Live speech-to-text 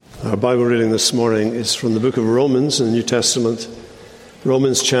Our Bible reading this morning is from the book of Romans in the New Testament,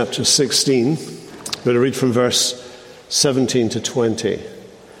 Romans chapter 16. I'm going to read from verse 17 to 20.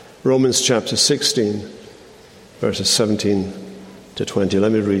 Romans chapter 16, verses 17 to 20.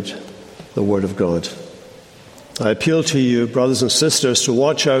 Let me read the Word of God. I appeal to you, brothers and sisters, to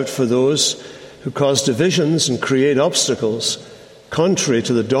watch out for those who cause divisions and create obstacles contrary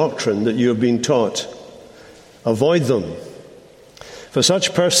to the doctrine that you have been taught. Avoid them. For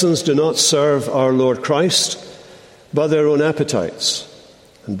such persons do not serve our Lord Christ, but their own appetites.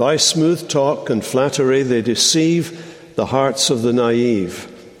 And by smooth talk and flattery they deceive the hearts of the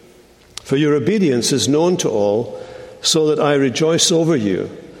naive. For your obedience is known to all, so that I rejoice over you.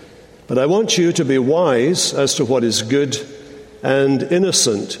 But I want you to be wise as to what is good and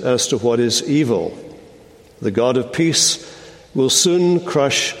innocent as to what is evil. The God of peace will soon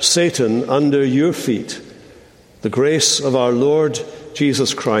crush Satan under your feet. The grace of our Lord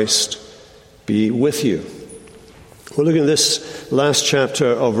Jesus Christ be with you. We're looking at this last chapter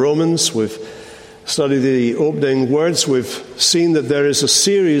of Romans. We've studied the opening words. We've seen that there is a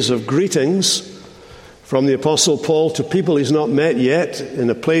series of greetings from the Apostle Paul to people he's not met yet, in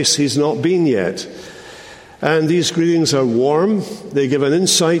a place he's not been yet. And these greetings are warm. They give an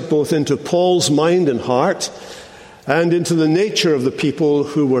insight both into Paul's mind and heart and into the nature of the people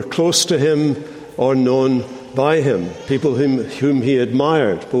who were close to him or known by him, people whom he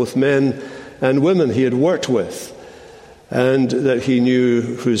admired, both men and women he had worked with, and that he knew,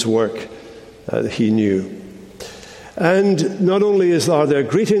 whose work he knew. And not only are there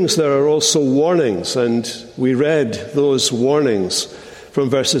greetings, there are also warnings, and we read those warnings from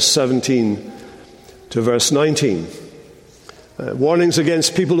verses 17 to verse 19. Warnings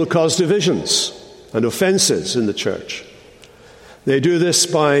against people who cause divisions and offenses in the church. They do this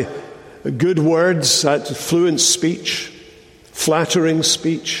by good words, at fluent speech, flattering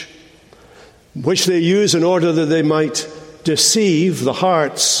speech, which they use in order that they might deceive the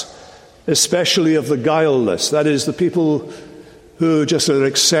hearts, especially of the guileless. That is, the people who just are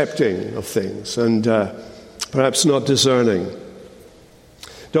accepting of things and perhaps not discerning.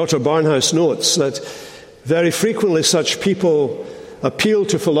 Dr. Barnhouse notes that very frequently such people appeal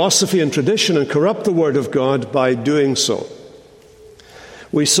to philosophy and tradition and corrupt the Word of God by doing so.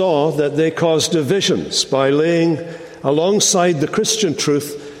 We saw that they cause divisions by laying alongside the Christian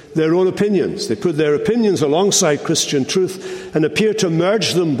truth their own opinions. They put their opinions alongside Christian truth and appear to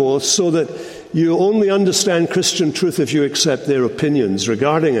merge them both so that you only understand Christian truth if you accept their opinions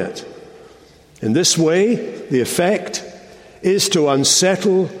regarding it. In this way, the effect is to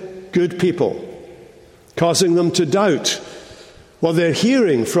unsettle good people, causing them to doubt what they're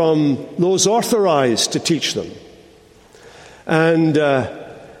hearing from those authorized to teach them.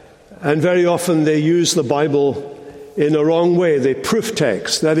 And very often they use the Bible in a wrong way. They proof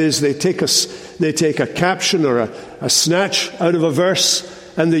text. That is, they take a caption or a snatch out of a verse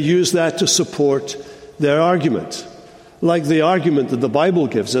and they use that to support their argument. Like the argument that the Bible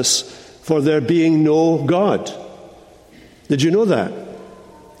gives us for there being no God. Did you know that?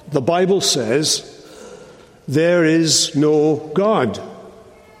 The Bible says there is no God.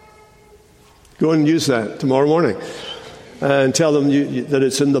 Go and use that tomorrow morning. And tell them that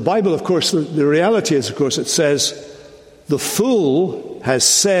it's in the Bible. Of course, the reality is, of course, it says, the fool has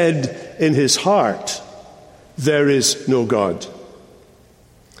said in his heart, there is no God.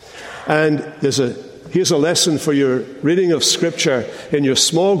 And here's a lesson for your reading of Scripture in your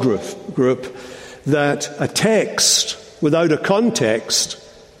small group, that a text without a context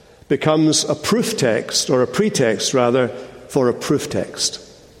becomes a proof text, or a pretext, rather, for a proof text.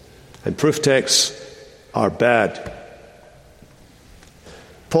 And proof texts are bad.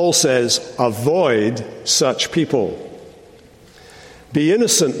 Paul says, avoid such people. Be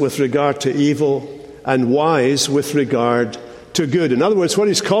innocent with regard to evil and wise with regard to good. In other words, what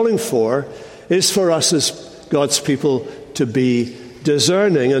he's calling for is for us as God's people to be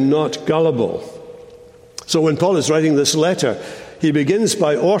discerning and not gullible. So when Paul is writing this letter, he begins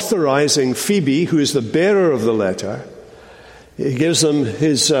by authorizing Phoebe, who is the bearer of the letter. He gives them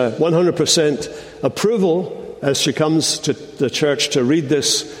his 100% approval as she comes to the church to read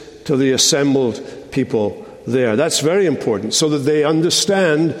this to the assembled people there. That's very important, so that they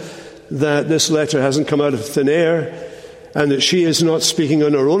understand that this letter hasn't come out of thin air and that she is not speaking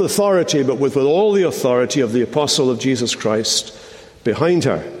on her own authority, but with all the authority of the apostle of Jesus Christ behind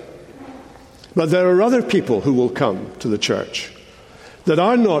her. But there are other people who will come to the church that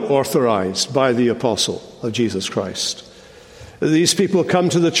are not authorized by the apostle of Jesus Christ. These people come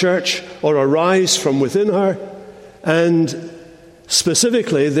to the church or arise from within her, and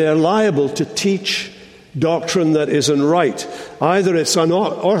specifically they are liable to teach doctrine that isn't right. Either it's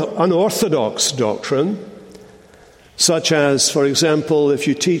unorthodox doctrine, such as, for example, if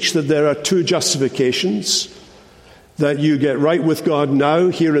you teach that there are two justifications, that you get right with God now,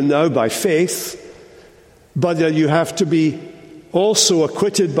 here and now, by faith, but that you have to be also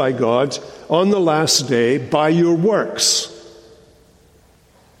acquitted by God on the last day by your works.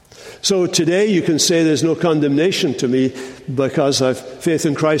 So today you can say there's no condemnation to me because I've faith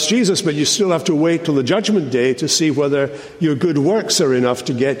in Christ Jesus, but you still have to wait till the judgment day to see whether your good works are enough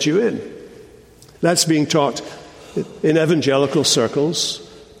to get you in. That's being taught in evangelical circles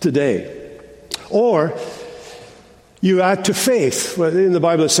today. Or you add to faith. In the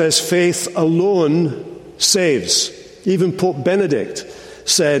Bible it says faith alone saves. Even Pope Benedict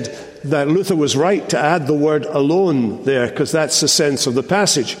said that Luther was right to add the word alone there, because that's the sense of the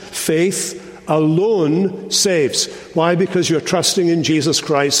passage. Faith alone saves. Why? Because you're trusting in Jesus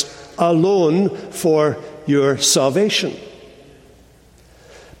Christ alone for your salvation.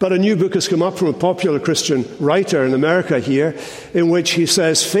 But a new book has come up from a popular Christian writer in America here, in which he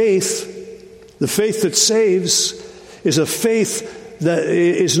says faith, the faith that saves, is a faith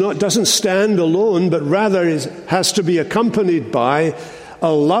that doesn't stand alone, but rather has to be accompanied by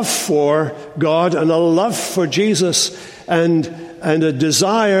a love for God and a love for Jesus and a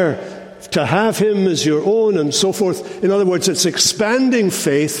desire to have him as your own and so forth. In other words, it's expanding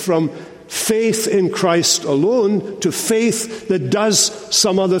faith from faith in Christ alone to faith that does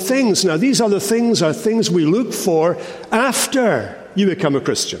some other things. Now, these other things are things we look for after you become a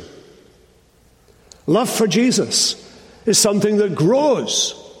Christian. Love for Jesus is something that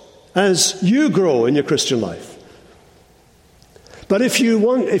grows as you grow in your Christian life. But if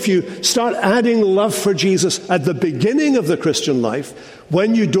you start adding love for Jesus at the beginning of the Christian life,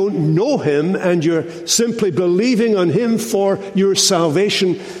 when you don't know him and you're simply believing on him for your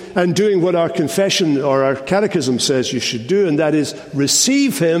salvation and doing what our confession or our catechism says you should do, and that is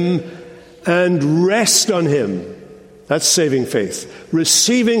receive him and rest on him. That's saving faith.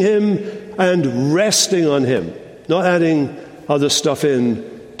 Receiving him and resting on him. Not adding other stuff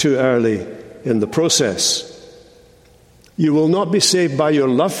in too early in the process. You will not be saved by your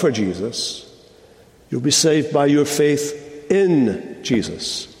love for Jesus. You'll be saved by your faith in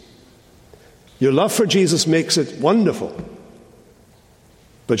Jesus. Your love for Jesus makes it wonderful.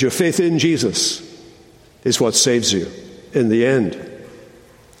 But your faith in Jesus is what saves you in the end.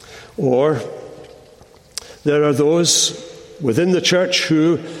 Or there are those within the church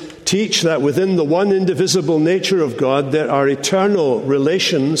who teach that within the one indivisible nature of God there are eternal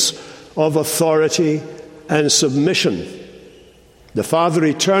relations of authority and submission. The Father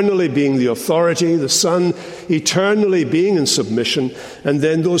eternally being the authority, the Son eternally being in submission, and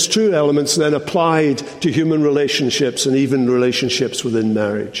then those two elements then applied to human relationships and even relationships within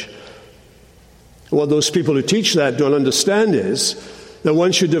marriage. What those people who teach that don't understand is that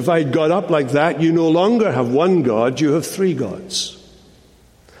once you divide God up like that, you no longer have one God, you have three gods.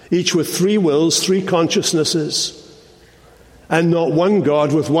 Each with three wills, three consciousnesses, and not one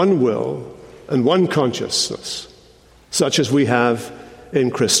God with one will and one consciousness, such as we have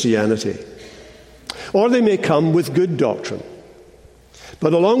in Christianity. Or they may come with good doctrine.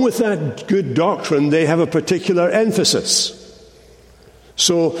 But along with that good doctrine, they have a particular emphasis.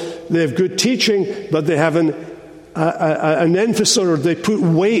 So they have good teaching, but they have an emphasis, or they put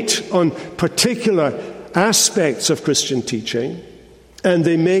weight on particular aspects of Christian teaching, and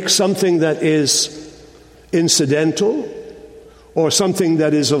they make something that is incidental or something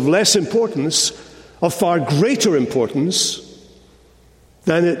that is of less importance of far greater importance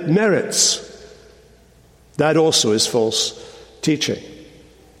than it merits. That also is false teaching.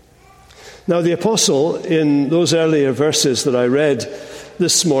 Now, the apostle, in those earlier verses that I read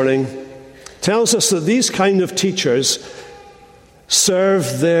this morning, tells us that these kind of teachers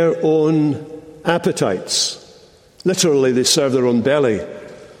serve their own appetites. Literally, they serve their own belly.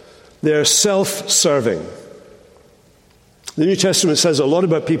 They're self-serving. The New Testament says a lot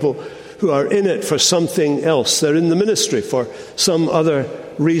about people who are in it for something else. They're in the ministry for some other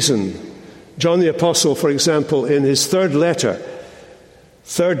reason. John the Apostle, for example, in his third letter,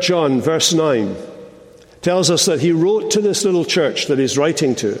 3 John, verse 9, tells us that he wrote to this little church that he's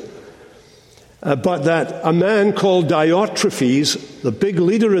writing to, but that a man called Diotrephes, the big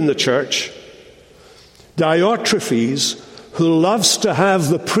leader in the church, Diotrephes, who loves to have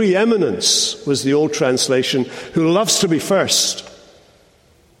the preeminence, was the old translation, who loves to be first.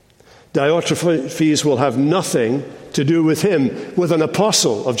 Diotrephes will have nothing to do with him, with an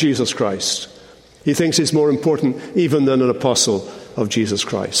apostle of Jesus Christ. He thinks he's more important even than an apostle of Jesus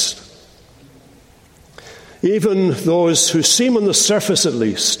Christ. Even those who seem on the surface at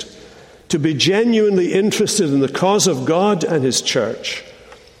least to be genuinely interested in the cause of God and his church,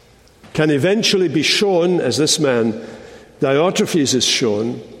 can eventually be shown, as this man Diotrephes is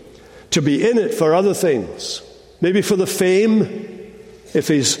shown, to be in it for other things. Maybe for the fame, if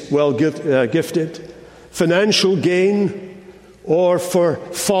he's well gifted, financial gain, or for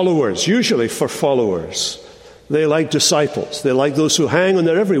followers, usually for followers. They like disciples. They like those who hang on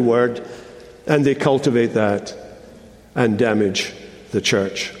their every word, and they cultivate that and damage the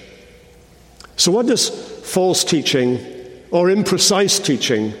church. So what does false teaching or imprecise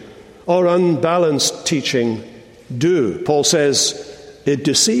teaching or unbalanced teaching do? Paul says it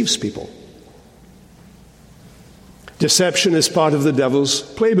deceives people. Deception is part of the devil's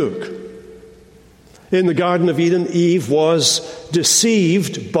playbook. In the Garden of Eden, Eve was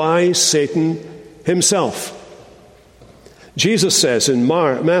deceived by Satan himself. Jesus says in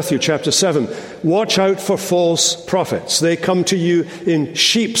Matthew chapter 7, "Watch out for false prophets. They come to you in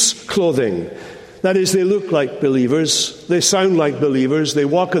sheep's clothing." That is, they look like believers, they sound like believers, they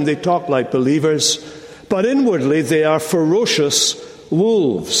walk and they talk like believers, but inwardly they are ferocious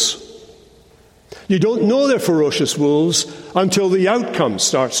wolves. You don't know they're ferocious wolves until the outcome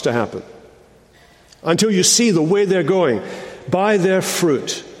starts to happen, until you see the way they're going. By their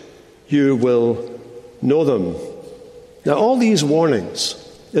fruit you will know them. Now, all these warnings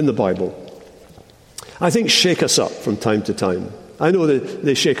in the Bible, I think, shake us up from time to time. I know that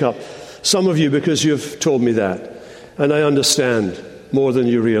they shake up some of you because you've told me that, and I understand more than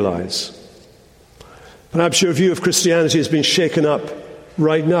you realize. Perhaps your view of Christianity has been shaken up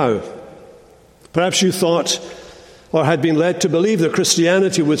right now. Perhaps you thought or had been led to believe that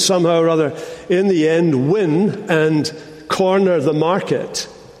Christianity would somehow or other, in the end, win and corner the market,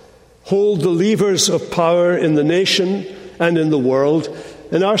 hold the levers of power in the nation and in the world.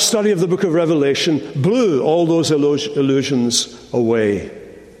 And our study of the book of Revelation blew all those illusions away.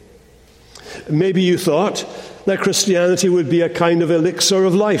 Maybe you thought that Christianity would be a kind of elixir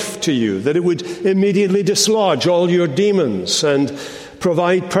of life to you, that it would immediately dislodge all your demons and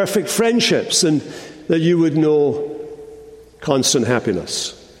provide perfect friendships, and that you would know constant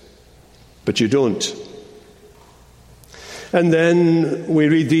happiness. But you don't. And then we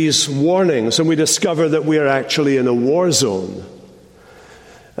read these warnings and we discover that we are actually in a war zone,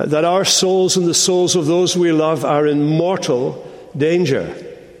 that our souls and the souls of those we love are in mortal danger.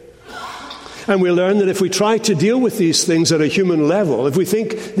 And we learn that if we try to deal with these things at a human level, if we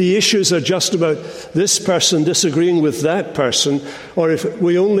think the issues are just about this person disagreeing with that person, or if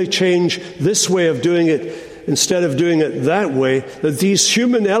we only change this way of doing it instead of doing it that way, that these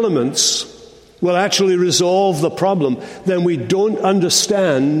human elements will actually resolve the problem, then we don't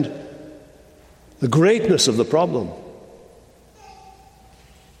understand the greatness of the problem.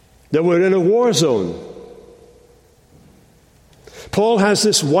 That we're in a war zone. Paul has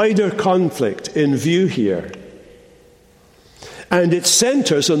this wider conflict in view here, and it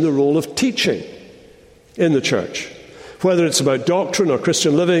centers on the role of teaching in the church, whether it's about doctrine or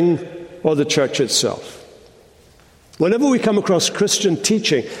Christian living or the church itself. Whenever we come across Christian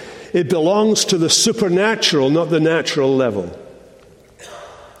teaching, it belongs to the supernatural, not the natural level.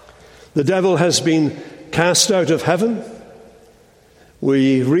 The devil has been cast out of heaven.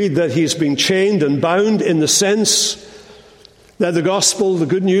 We read that he's been chained and bound in the sense that the gospel, the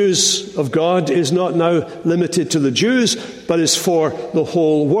good news of God, is not now limited to the Jews, but is for the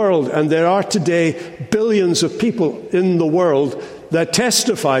whole world. And there are today billions of people in the world that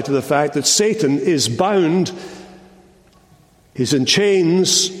testify to the fact that Satan is bound, he's in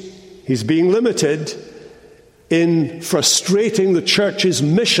chains, he's being limited in frustrating the church's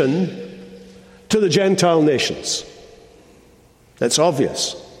mission to the Gentile nations. That's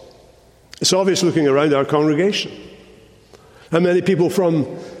obvious. It's obvious looking around our congregation. How many people from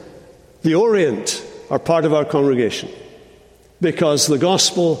the Orient are part of our congregation? Because the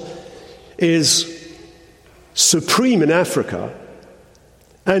gospel is supreme in Africa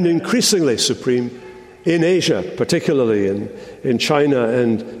and increasingly supreme in Asia, particularly in China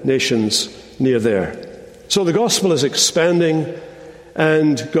and nations near there. So the gospel is expanding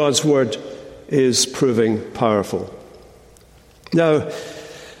and God's word is proving powerful. Now,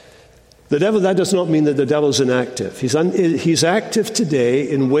 that does not mean that the devil's inactive. He's active today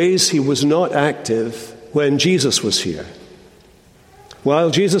in ways he was not active when Jesus was here. While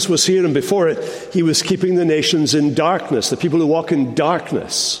Jesus was here and before it, he was keeping the nations in darkness. The people who walk in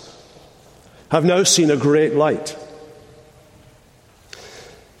darkness have now seen a great light.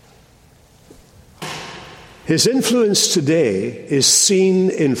 His influence today is seen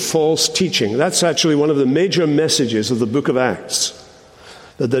in false teaching. That's actually one of the major messages of the book of Acts.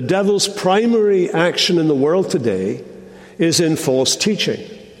 That the devil's primary action in the world today is in false teaching.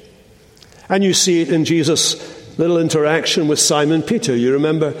 And you see it in Jesus' little interaction with Simon Peter. You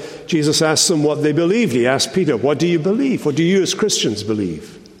remember Jesus asked them what they believed. He asked Peter, what do you believe? What do you as Christians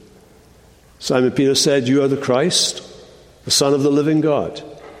believe? Simon Peter said, you are the Christ, the Son of the living God.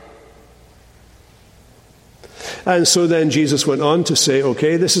 And so then Jesus went on to say,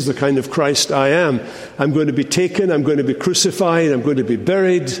 okay, this is the kind of Christ I am. I'm going to be taken, I'm going to be crucified, I'm going to be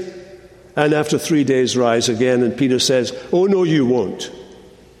buried, and after 3 days rise again. And Peter says, oh no, you won't.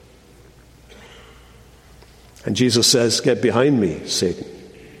 And Jesus says, get behind me, Satan.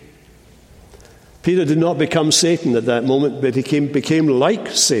 Peter did not become Satan at that moment, but he became like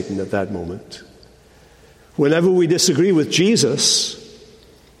Satan at that moment. Whenever we disagree with Jesus,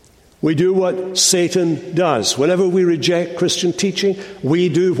 we do what Satan does. Whenever we reject Christian teaching, we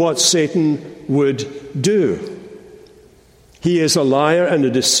do what Satan would do. He is a liar and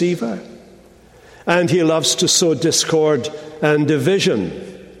a deceiver, and he loves to sow discord and division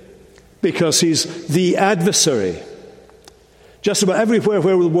because he's the adversary. Just about everywhere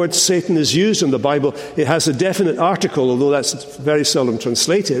where the word Satan is used in the Bible, it has a definite article, although that's very seldom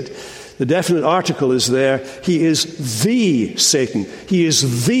translated. The definite article is there. He is the Satan. He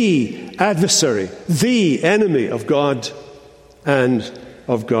is the adversary, the enemy of God and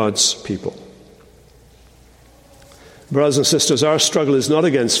of God's people. Brothers and sisters, our struggle is not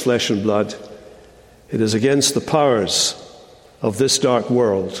against flesh and blood. It is against the powers of this dark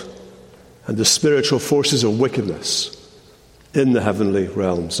world and the spiritual forces of wickedness in the heavenly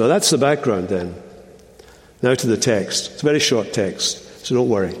realms. Now that's the background then. Now to the text. It's a very short text, so don't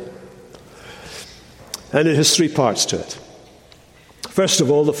worry. And it has 3 parts to it. First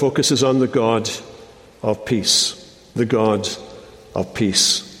of all, the focus is on the God of peace. The God of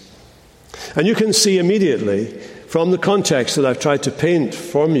peace. And you can see immediately from the context that I've tried to paint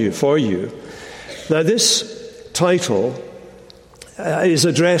for you, that this title is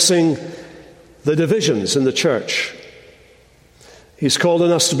addressing the divisions in the church. He's called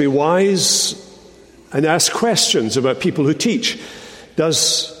on us to be wise and ask questions about people who teach.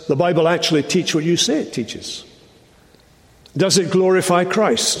 Does the Bible actually teach what you say it teaches? Does it glorify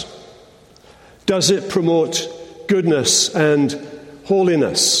Christ? Does it promote goodness and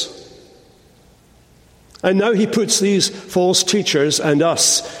holiness? And now he puts these false teachers and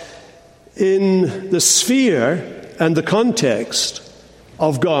us in the sphere and the context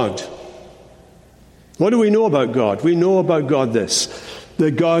of God. What do we know about God? We know about God this,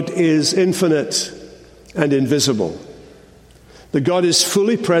 that God is infinite and invisible. That God is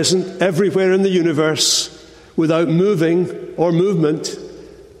fully present everywhere in the universe without moving or movement,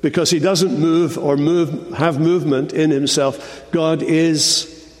 because he doesn't move or have movement in himself. God is.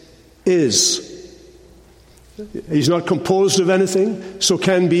 He's not composed of anything, so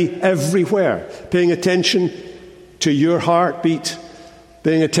can be everywhere. Paying attention to your heartbeat,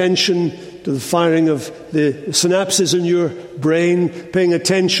 paying attention to the firing of the synapses in your brain, paying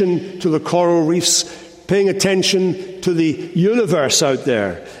attention to the coral reefs, paying attention to the universe out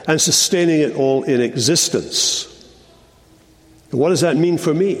there and sustaining it all in existence. What does that mean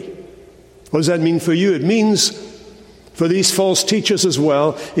for me? What does that mean for you? It means, for these false teachers as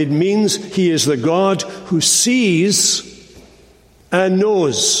well, it means he is the God who sees and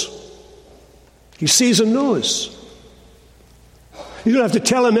knows. He sees and knows. You don't have to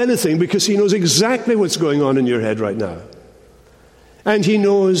tell him anything because he knows exactly what's going on in your head right now. And he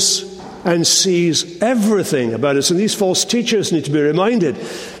knows and sees everything about us. And these false teachers need to be reminded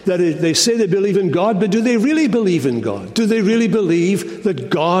that they say they believe in God, but do they really believe in God? Do they really believe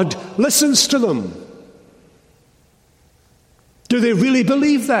that God listens to them? Do they really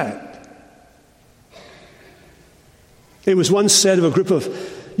believe that? It was once said of a group of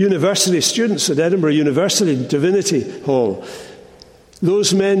university students at Edinburgh University Divinity Hall,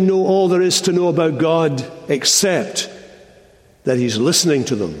 those men know all there is to know about God except that he's listening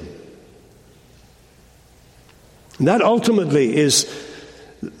to them. And that ultimately is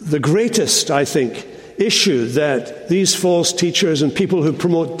the greatest, I think, issue that these false teachers and people who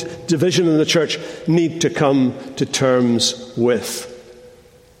promote division in the church need to come to terms with.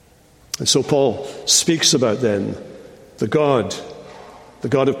 And so Paul speaks about then the God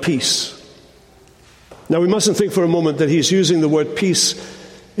of peace. Now we mustn't think for a moment that he's using the word peace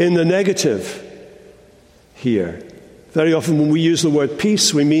in the negative here. Very often when we use the word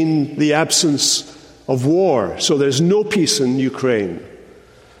peace, we mean the absence of war. So there's no peace in Ukraine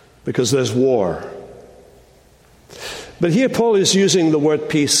because there's war. But here Paul is using the word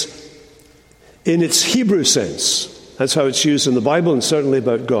peace in its Hebrew sense. That's how it's used in the Bible and certainly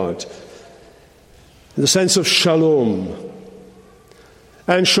about God. In the sense of shalom.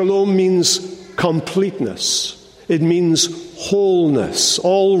 And shalom means completeness. it means wholeness,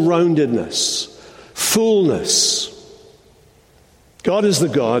 all-roundedness, fullness. God is the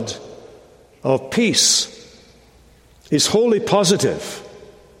God of peace. He's wholly positive.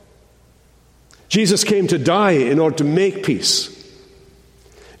 Jesus came to die in order to make peace.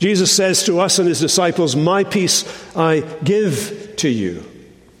 Jesus says to us and his disciples, "My peace I give to you."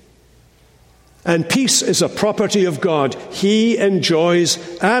 And peace is a property of God. He enjoys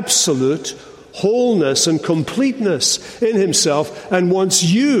absolute wholeness and completeness in himself and wants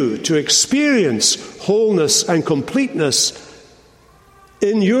you to experience wholeness and completeness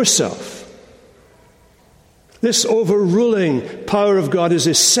in yourself. This overruling power of God is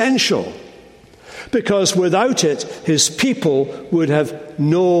essential, because without it, his people would have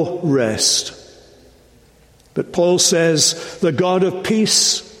no rest. But Paul says the God of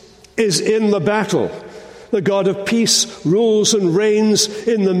peace is in the battle. The God of peace rules and reigns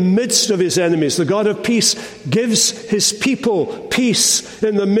in the midst of his enemies. The God of peace gives his people peace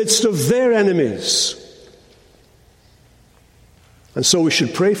in the midst of their enemies. And so we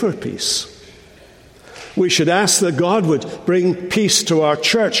should pray for peace. We should ask that God would bring peace to our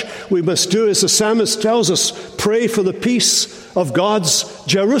church. We must do as the psalmist tells us, pray for the peace of God's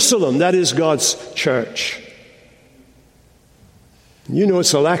Jerusalem, that is God's church. You know,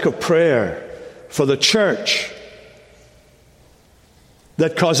 it's a lack of prayer for the church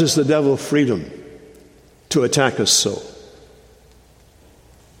that causes the devil freedom to attack us so.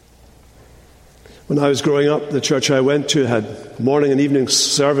 When I was growing up, the church I went to had morning and evening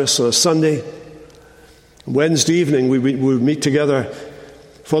service on a Sunday. Wednesday evening, we would meet together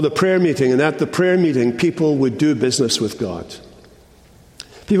for the prayer meeting, and at the prayer meeting, people would do business with God.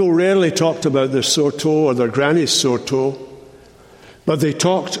 People rarely talked about their sore toe or their granny's sore toe, but they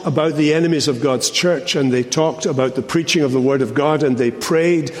talked about the enemies of God's church, and they talked about the preaching of the Word of God, and they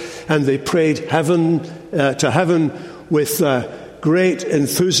prayed heaven to heaven with great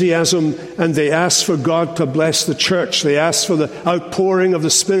enthusiasm, and they asked for God to bless the church. They asked for the outpouring of the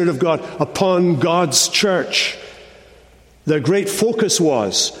Spirit of God upon God's church. Their great focus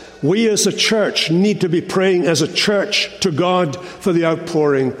was, we as a church need to be praying as a church to God for the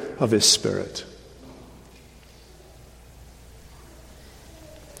outpouring of his Spirit.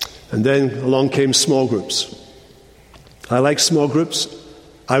 And then along came small groups. I like small groups.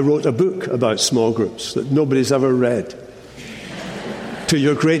 I wrote a book about small groups that nobody's ever read. To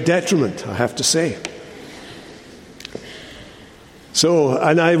your great detriment, I have to say.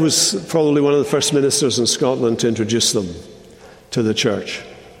 And I was probably one of the first ministers in Scotland to introduce them to the church.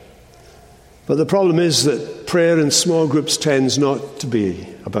 But the problem is that prayer in small groups tends not to be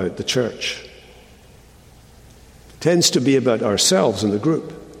about the church. It tends to be about ourselves in the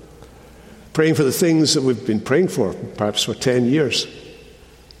group. Praying for the things that we've been praying for, perhaps for 10 years.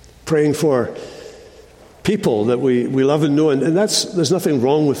 Praying for people that we love and know, and there's nothing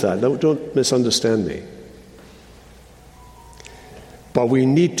wrong with that. Don't misunderstand me. But we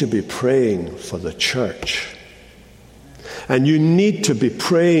need to be praying for the church. And you need to be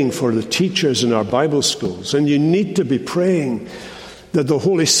praying for the teachers in our Bible schools. And you need to be praying that the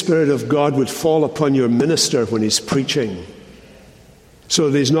Holy Spirit of God would fall upon your minister when he's preaching. So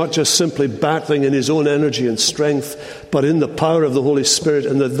that he's not just simply battling in his own energy and strength, but in the power of the Holy Spirit,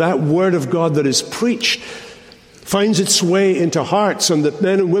 and that word of God that is preached finds its way into hearts, and that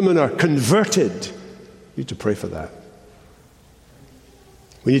men and women are converted. We need to pray for that.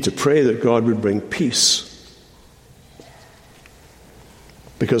 We need to pray that God would bring peace.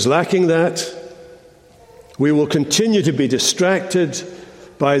 Because lacking that, we will continue to be distracted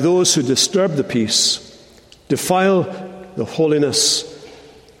by those who disturb the peace, defile the holiness,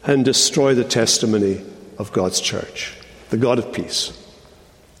 and destroy the testimony of God's church, the God of peace.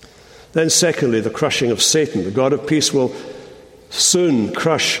 Then secondly, the crushing of Satan. The God of peace will soon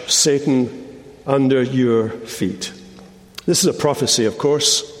crush Satan under your feet. This is a prophecy, of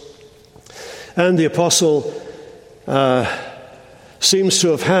course. And the apostle seems to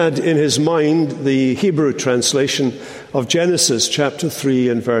have had in his mind the Hebrew translation of Genesis chapter 3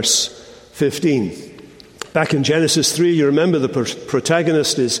 and verse 15. Back in Genesis 3, you remember the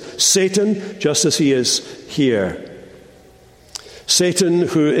protagonist is Satan, just as he is here. Satan,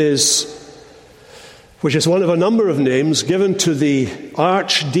 which is one of a number of names given to the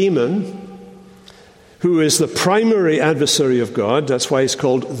archdemon, who is the primary adversary of God. That's why he's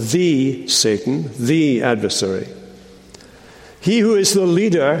called the Satan, the adversary. He who is the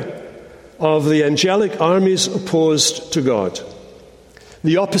leader of the angelic armies opposed to God.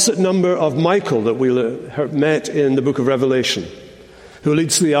 The opposite number of Michael that we met in the book of Revelation, who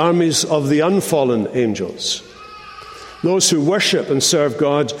leads the armies of the unfallen angels, those who worship and serve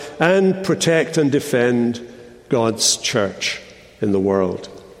God and protect and defend God's church in the world.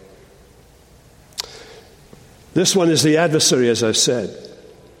 This one is the adversary, as I've said.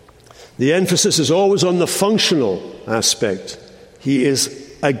 The emphasis is always on the functional aspect. He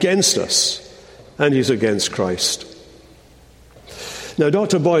is against us, and he's against Christ. Now,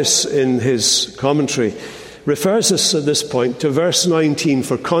 Dr. Boyce, in his commentary, refers us at this point to verse 19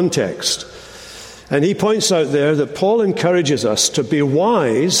 for context. And he points out there that Paul encourages us to be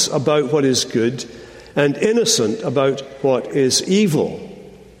wise about what is good and innocent about what is evil.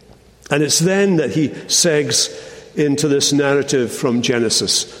 And it's then that he segs into this narrative from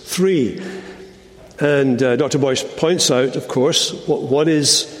Genesis 3. And Dr. Boyce points out, of course, what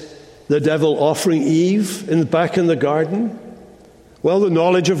is the devil offering Eve back in the garden? Well, the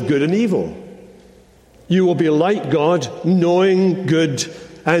knowledge of good and evil. You will be like God, knowing good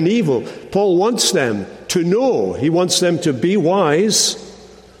and evil. Paul wants them to know. He wants them to be wise.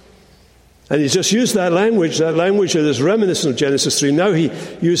 And he's just used that language that is reminiscent of Genesis 3. Now he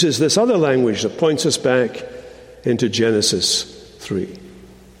uses this other language that points us back into Genesis 3.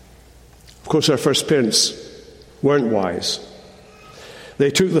 Of course, our first parents weren't wise. They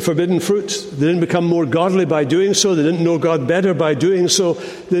took the forbidden fruit. They didn't become more godly by doing so. They didn't know God better by doing so.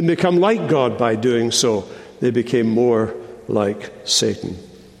 They didn't become like God by doing so. They became more like Satan.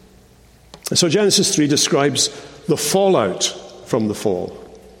 And so Genesis 3 describes the fallout from the fall.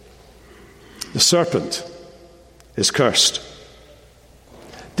 The serpent is cursed.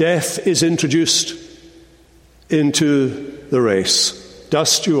 Death is introduced into the race.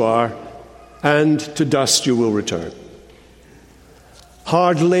 Dust you are, and to dust you will return.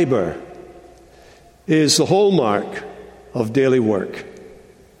 Hard labor is the hallmark of daily work.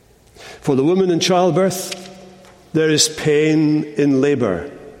 For the woman in childbirth, there is pain in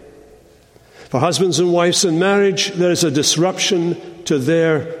labor. For husbands and wives in marriage, there is a disruption to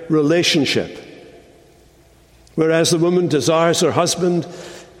their relationship. Whereas the woman desires her husband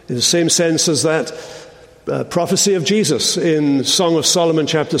in the same sense as that prophecy of Jesus in Song of Solomon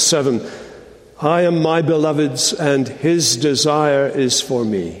chapter 7. I am my beloved's, and his desire is for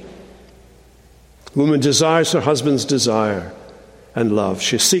me. Woman desires her husband's desire and love.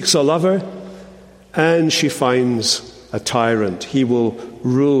 She seeks a lover, and she finds a tyrant. He will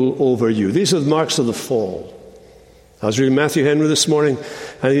rule over you. These are the marks of the fall. I was reading Matthew Henry this morning,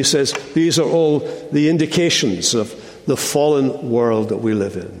 and he says these are all the indications of the fallen world that we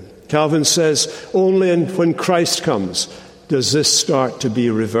live in. Calvin says only when Christ comes does this start to be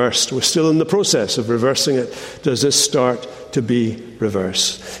reversed. We're still in the process of reversing it. Does this start to be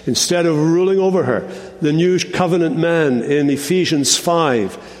reversed? Instead of ruling over her, the new covenant man in Ephesians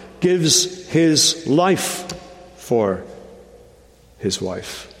 5 gives his life for his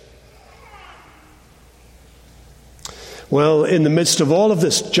wife. Well, in the midst of all of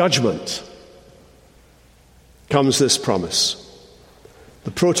this judgment comes this promise.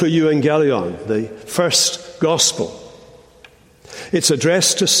 The proto-euangelion, the first gospel. It's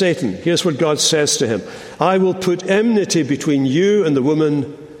addressed to Satan. Here's what God says to him. I will put enmity between you and the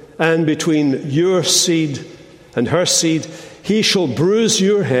woman, and between your seed and her seed. He shall bruise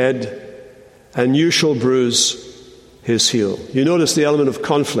your head, and you shall bruise his heel. You notice the element of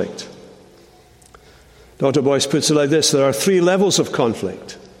conflict. Dr. Boyce puts it like this. There are 3 levels of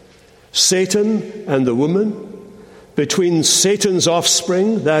conflict. Satan and the woman, between Satan's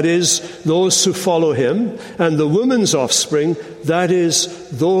offspring, that is, those who follow him, and the woman's offspring, that is,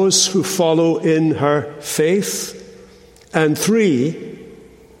 those who follow in her faith. And 3,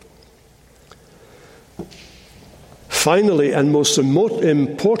 finally and most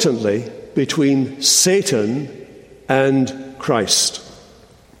importantly, between Satan and Christ.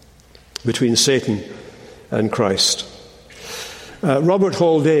 Between Satan and Christ. Robert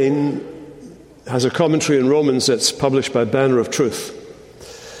Haldane has a commentary in Romans that's published by Banner of Truth.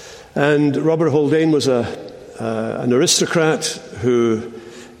 And Robert Haldane was an aristocrat who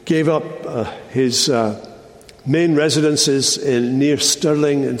gave up his main residences near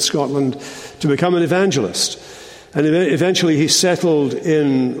Stirling in Scotland to become an evangelist. And eventually he settled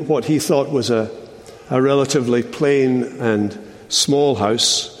in what he thought was a relatively plain and small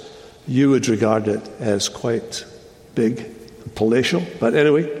house. You would regard it as quite big, palatial, but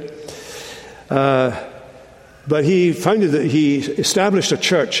anyway. But he established a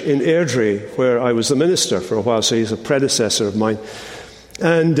church in Airdrie where I was the minister for a while, so he's a predecessor of mine.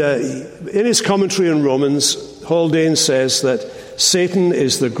 And in his commentary on Romans, Haldane says that Satan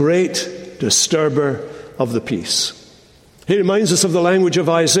is the great disturber of the peace. He reminds us of the language of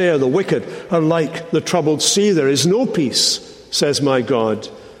Isaiah. The wicked are like the troubled sea. There is no peace, says my God,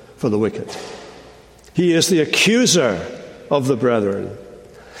 for the wicked. He is the accuser of the brethren.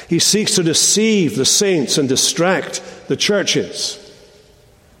 He seeks to deceive the saints and distract the churches.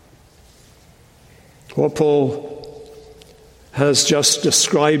 What Paul has just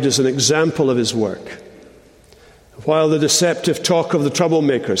described as an example of his work. While the deceptive talk of the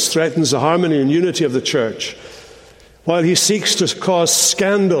troublemakers threatens the harmony and unity of the church, while he seeks to cause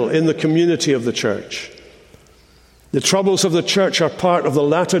scandal in the community of the church, the troubles of the church are part of the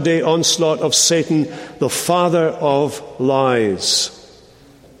latter-day onslaught of Satan, the father of lies.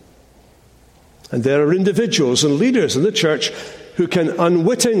 And there are individuals and leaders in the church who can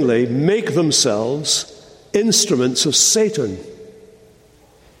unwittingly make themselves instruments of Satan.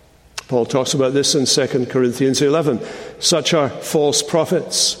 Paul talks about this in 2 Corinthians 11. Such are false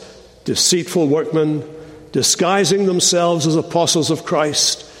prophets, deceitful workmen, disguising themselves as apostles of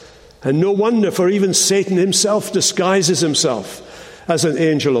Christ. And no wonder, for even Satan himself disguises himself as an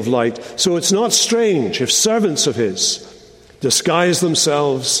angel of light. So it's not strange if servants of his disguise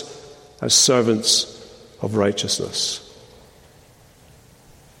themselves as servants of righteousness.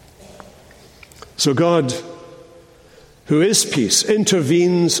 So God, who is peace,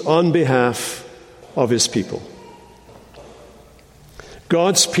 intervenes on behalf of his people.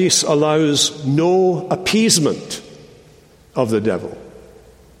 God's peace allows no appeasement of the devil.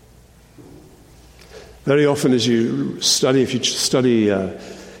 Very often if you study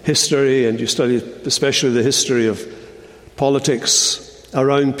history, and you study especially the history of politics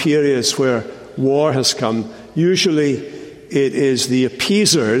around periods where war has come, usually it is the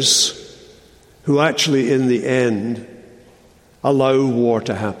appeasers who actually in the end allow war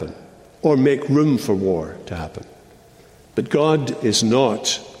to happen or make room for war to happen. But God is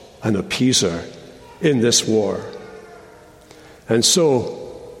not an appeaser in this war. And so,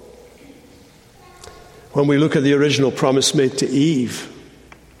 when we look at the original promise made to Eve,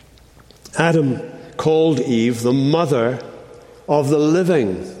 Adam called Eve the mother of the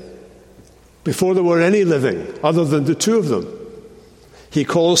living. Before there were any living other than the two of them, he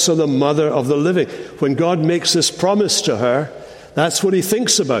calls her the mother of the living. When God makes this promise to her, that's what he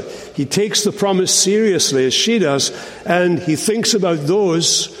thinks about. He takes the promise seriously, as she does, and he thinks about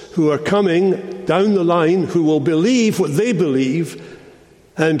those who are coming down the line who will believe what they believe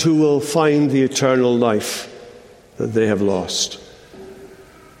and who will find the eternal life that they have lost.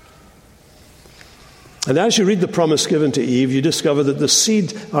 And as you read the promise given to Eve, you discover that the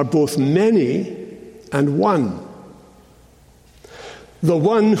seed are both many and one. The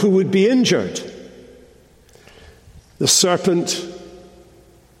one who would be injured. The serpent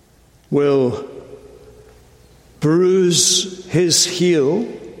will bruise his heel,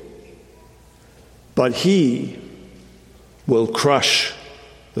 but he will crush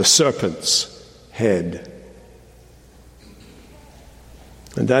the serpent's head.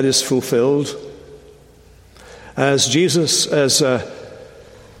 And that is fulfilled as Jesus, as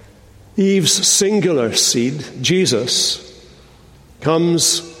Eve's singular seed, Jesus,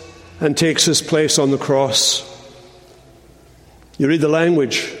 comes and takes his place on the cross. You read the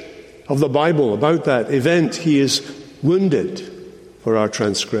language of the Bible about that event. He is wounded for our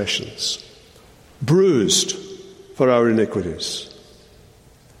transgressions, bruised for our iniquities.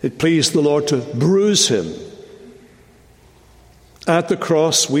 It pleased the Lord to bruise him. At the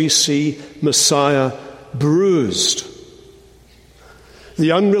cross we see Messiah bruised.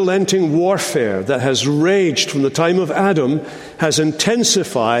 The unrelenting warfare that has raged from the time of Adam has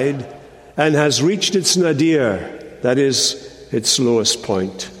intensified and has reached its nadir, that is, its lowest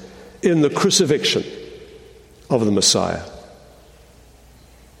point, in the crucifixion of the Messiah.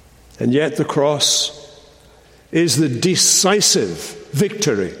 And yet the cross is the decisive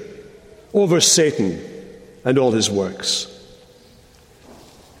victory over Satan and all his works.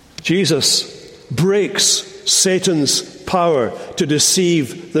 Jesus breaks Satan's power to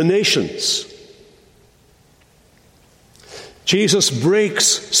deceive the nations. Jesus breaks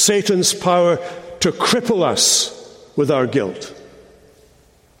Satan's power to cripple us with our guilt.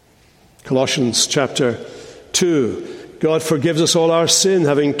 Colossians chapter 2, God forgives us all our sin,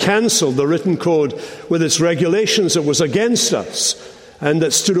 having cancelled the written code with its regulations that was against us and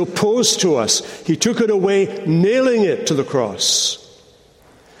that stood opposed to us. He took it away, nailing it to the cross.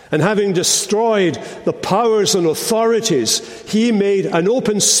 And having destroyed the powers and authorities, he made an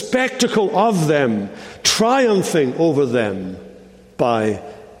open spectacle of them, triumphing over them by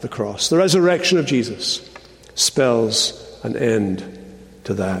the cross. The resurrection of Jesus spells an end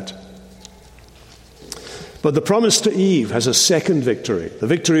to that. But the promise to Eve has a second victory, the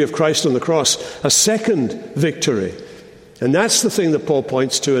victory of Christ on the cross, a second victory. And that's the thing that Paul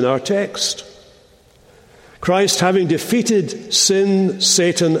points to in our text. Christ, having defeated sin,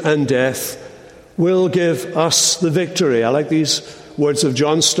 Satan, and death, will give us the victory. I like these Words of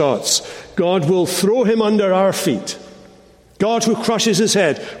John Stott. God will throw him under our feet. God who crushes his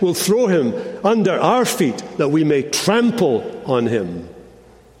head will throw him under our feet that we may trample on him,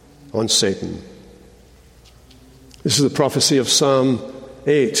 on Satan. This is the prophecy of Psalm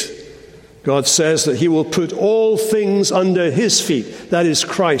 8. God says that he will put all things under his feet. That is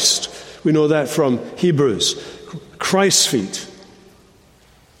Christ. We know that from Hebrews. Christ's feet.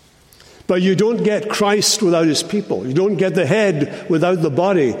 But you don't get Christ without his people. You don't get the head without the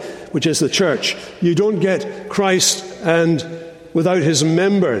body, which is the church. You don't get Christ and without his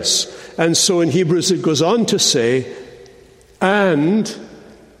members. And so in Hebrews it goes on to say, and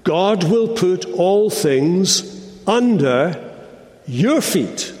God will put all things under your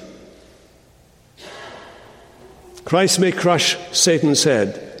feet. Christ may crush Satan's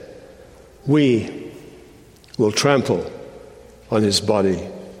head. We will trample on his body.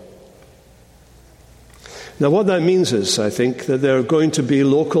 Now, what that means is, I think, that there are going to be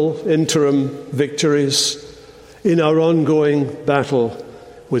local interim victories in our ongoing battle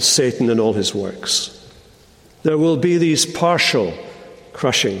with Satan and all his works. There will be these partial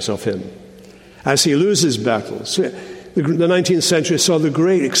crushings of him as he loses battles. The 19th century saw the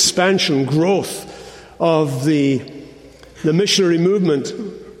great expansion, growth of the missionary movement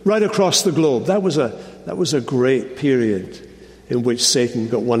right across the globe. That was a great period in which Satan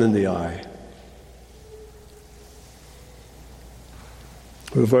got one in the eye.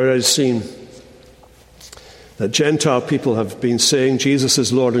 We've already seen that Gentile people have been saying Jesus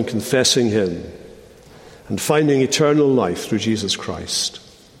is Lord and confessing him and finding eternal life through Jesus Christ.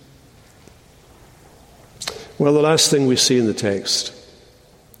 Well, the last thing we see in the text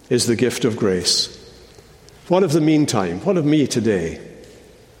is the gift of grace. What of the meantime? What of me today?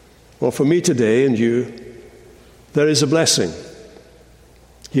 Well, for me today and you, there is a blessing.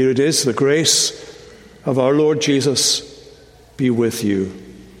 Here it is, the grace of our Lord Jesus be with you.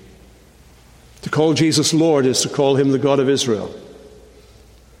 To call Jesus Lord is to call him the God of Israel.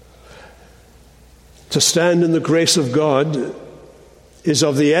 To stand in the grace of God is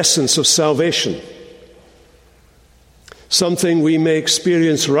of the essence of salvation. Something we may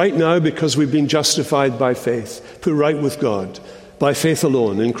experience right now because we've been justified by faith, put right with God, by faith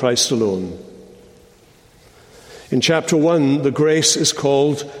alone, in Christ alone. In chapter 1, the grace is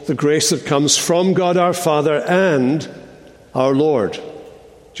called the grace that comes from God our Father and our Lord,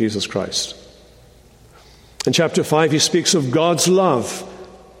 Jesus Christ. In chapter 5, he speaks of God's love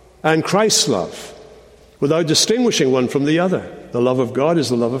and Christ's love, without distinguishing one from the other. The love of God is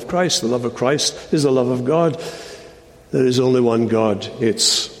the love of Christ. The love of Christ is the love of God. There is only one God.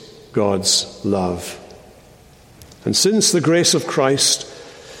 It's God's love. And since the grace of Christ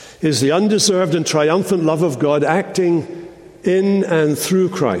is the undeserved and triumphant love of God acting in and through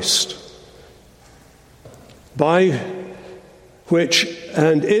Christ, by which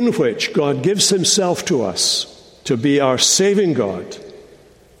and in which God gives himself to us to be our saving God,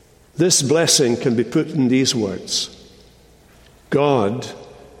 this blessing can be put in these words: God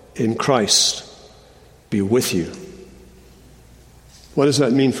in Christ be with you. What does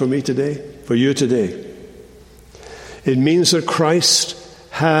that mean for me today? For you today? It means that Christ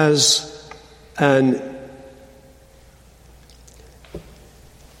has an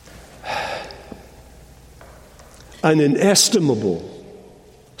inestimable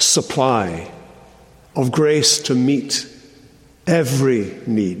supply of grace to meet every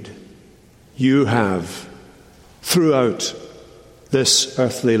need you have throughout this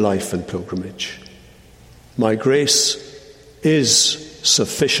earthly life and pilgrimage. My grace is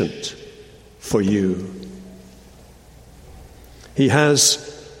sufficient for you. He has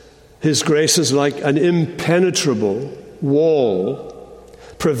his grace is like an impenetrable wall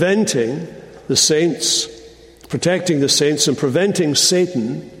protecting the saints and preventing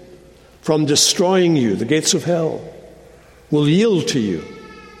Satan from destroying you. The gates of hell will yield to you.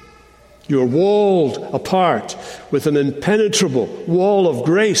 You're walled apart with an impenetrable wall of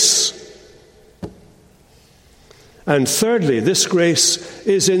grace. And thirdly, this grace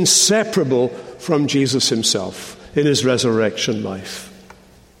is inseparable from Jesus himself in his resurrection life.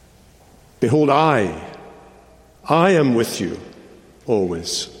 Behold, I am with you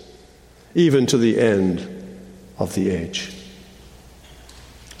always, even to the end of the age.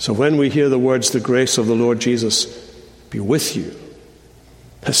 So when we hear the words, the grace of the Lord Jesus be with you,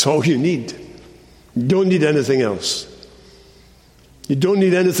 that's all you need. You don't need anything else. You don't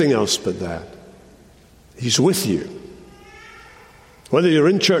need anything else but that. He's with you. Whether you're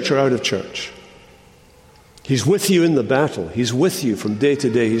in church or out of church. He's with you in the battle. He's with you from day to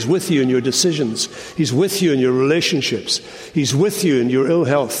day. He's with you in your decisions. He's with you in your relationships. He's with you in your ill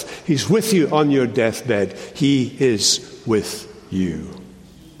health. He's with you on your deathbed. He is with you.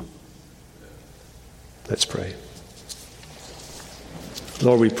 Let's pray.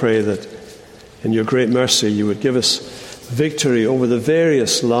 Lord, we pray that in your great mercy you would give us victory over the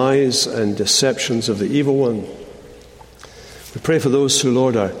various lies and deceptions of the evil one. We pray for those who,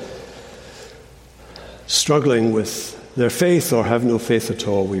 Lord, are struggling with their faith or have no faith at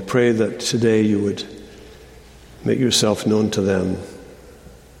all. We pray that today you would make yourself known to them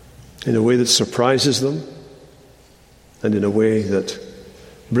in a way that surprises them and in a way that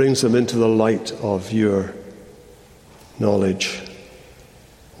brings them into the light of your knowledge.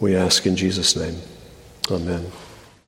 We ask in Jesus' name. Amen.